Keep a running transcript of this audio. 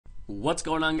What's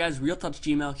going on, guys? Real Touch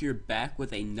Gmail here, back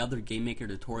with another Game Maker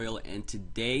tutorial, and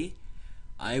today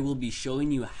I will be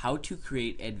showing you how to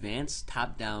create advanced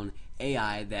top-down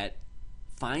AI that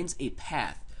finds a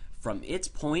path from its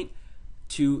point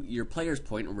to your player's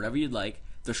point, or whatever you'd like,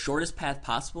 the shortest path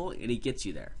possible, and it gets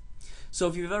you there. So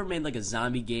if you've ever made like a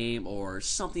zombie game or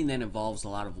something that involves a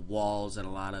lot of walls and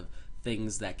a lot of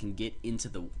things that can get into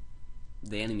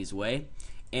the enemy's way,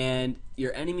 and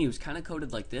your enemy was kind of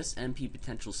coded like this: MP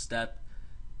potential step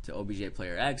to OBJ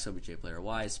player X, OBJ player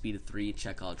Y, speed of 3,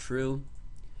 check all true.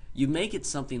 You make it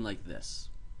something like this.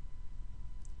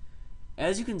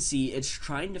 As you can see, it's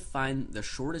trying to find the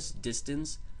shortest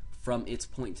distance from its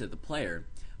point to the player,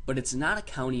 but it's not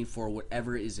accounting for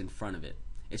whatever is in front of it.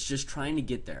 It's just trying to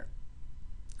get there.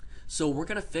 So we're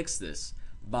going to fix this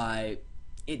by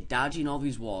it dodging all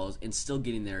these walls and still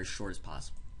getting there as short as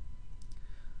possible.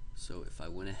 So if I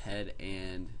went ahead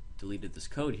and deleted this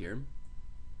code here,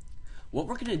 what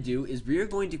we're going to do is we are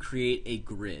going to create a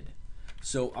grid.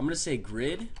 So I'm going to say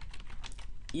grid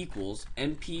equals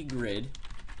np grid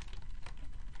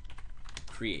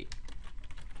create.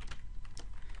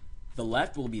 The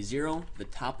left will be 0, the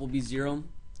top will be 0,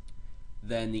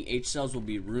 then the H cells will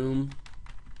be room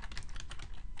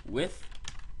width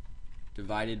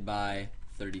divided by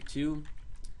 32,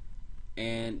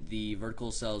 and the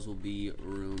vertical cells will be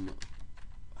room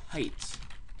height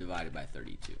divided by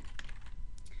 32.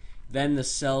 Then the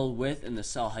cell width and the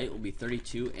cell height will be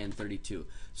 32 and 32.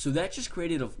 So that just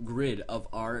created a grid of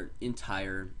our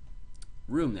entire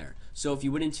room there. So if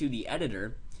you went into the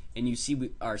editor and you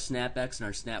see our snap X and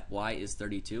our snap Y is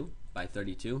 32 by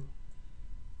 32,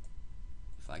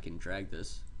 if I can drag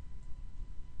this.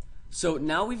 So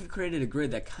now we've created a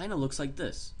grid that kind of looks like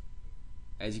this,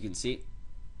 as you can see.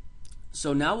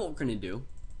 So now what we're going to do,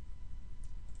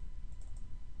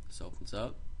 this opens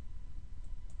up,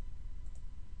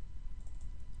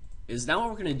 is now what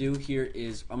we're going to do here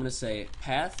is I'm going to say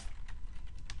path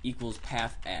equals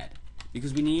path add,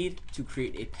 because we need to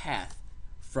create a path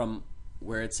from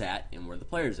where it's at and where the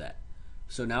player's at.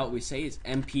 So now what we say is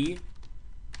np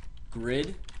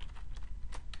grid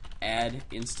add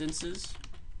instances,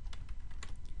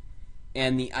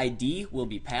 and the ID will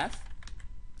be path,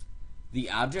 the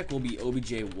object will be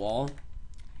obj wall,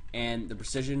 and the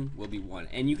precision will be 1.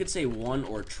 And you could say 1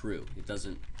 or true. It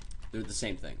doesn't, they're the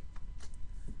same thing.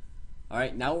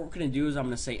 Alright, now what we're going to do is I'm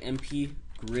going to say np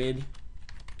grid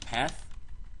path.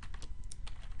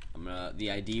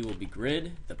 The ID will be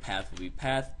grid, the path will be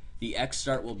path, the X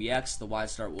start will be X, the Y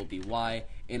start will be Y,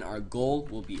 and our goal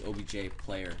will be obj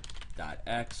player dot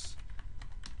X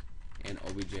and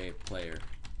obj player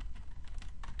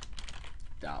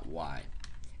dot Y.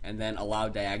 And then allow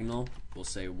diagonal, we'll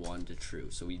say 1 to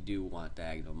true. So we do want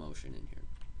diagonal motion in here.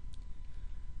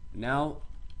 Now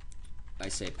I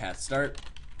say path start.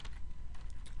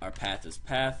 Our path is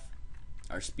path.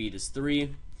 Our speed is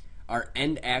 3. Our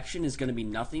end action is going to be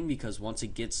nothing, because once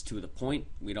it gets to the point,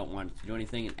 we don't want it to do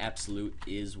anything, and absolute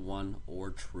is 1 or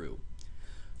true.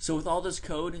 So with all this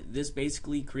code, this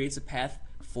basically creates a path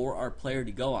for our player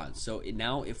to go on. So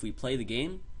now if we play the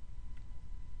game,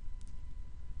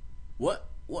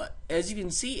 as you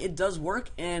can see, it does work,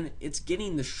 and it's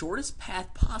getting the shortest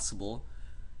path possible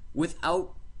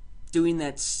without doing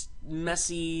that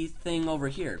messy thing over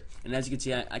here. And as you can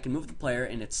see, I can move the player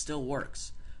and it still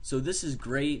works. So this is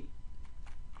great.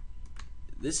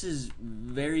 This is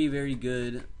very, very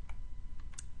good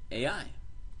AI.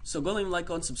 So go leave a like,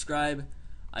 go and subscribe.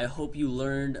 I hope you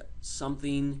learned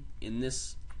something in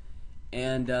this.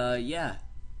 And yeah,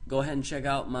 go ahead and check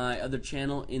out my other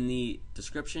channel in the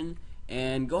description.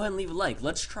 And go ahead and leave a like.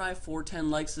 Let's try 410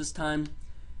 likes this time.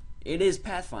 It is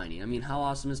pathfinding. I mean, how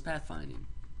awesome is pathfinding?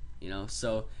 You know,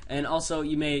 so, and also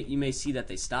you may see that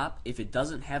they stop. If it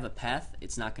doesn't have a path,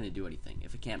 it's not going to do anything.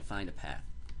 If it can't find a path,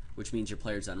 which means your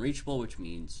player's unreachable, which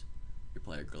means your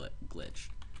player glitched.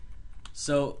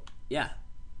 So yeah,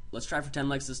 let's try for 10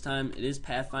 likes this time. It is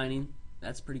pathfinding.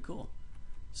 That's pretty cool.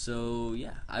 So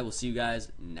yeah, I will see you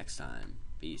guys next time.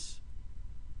 Peace.